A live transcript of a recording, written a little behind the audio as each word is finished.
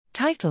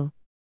Title: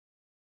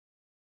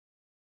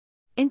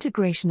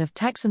 Integration of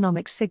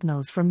taxonomic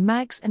signals from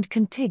MAGs and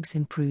contigs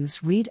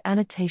improves read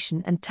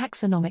annotation and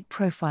taxonomic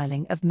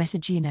profiling of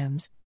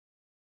metagenomes.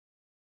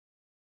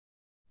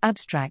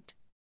 Abstract: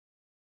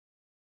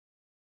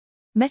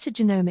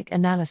 Metagenomic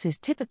analysis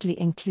typically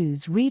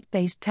includes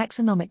read-based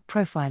taxonomic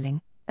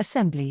profiling,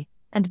 assembly,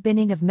 and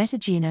binning of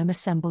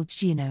metagenome-assembled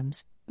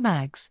genomes,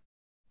 MAGs.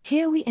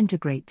 Here we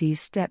integrate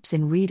these steps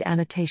in Read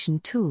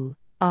Annotation Tool,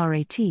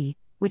 RAT,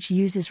 which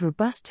uses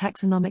robust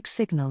taxonomic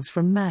signals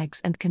from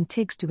MAGs and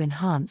contigs to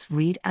enhance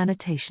read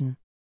annotation.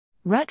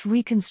 RAT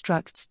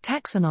reconstructs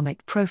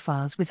taxonomic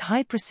profiles with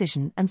high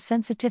precision and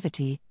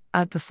sensitivity,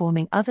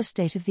 outperforming other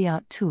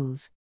state-of-the-art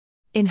tools.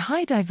 In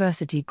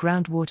high-diversity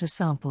groundwater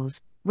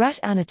samples,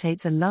 RAT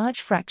annotates a large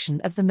fraction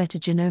of the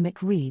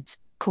metagenomic reads,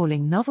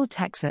 calling novel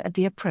taxa at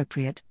the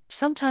appropriate,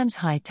 sometimes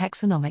high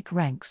taxonomic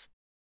ranks.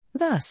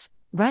 Thus,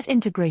 RAT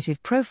integrative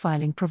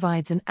profiling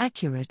provides an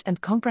accurate and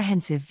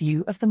comprehensive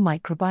view of the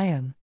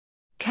microbiome.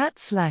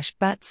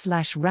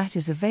 cat/bat/rat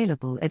is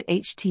available at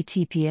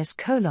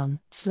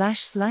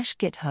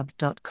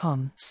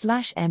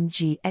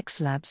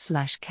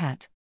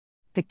https://github.com/mgxlab/cat.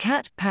 The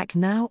cat pack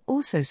now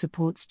also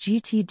supports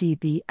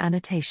GTDB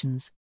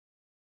annotations.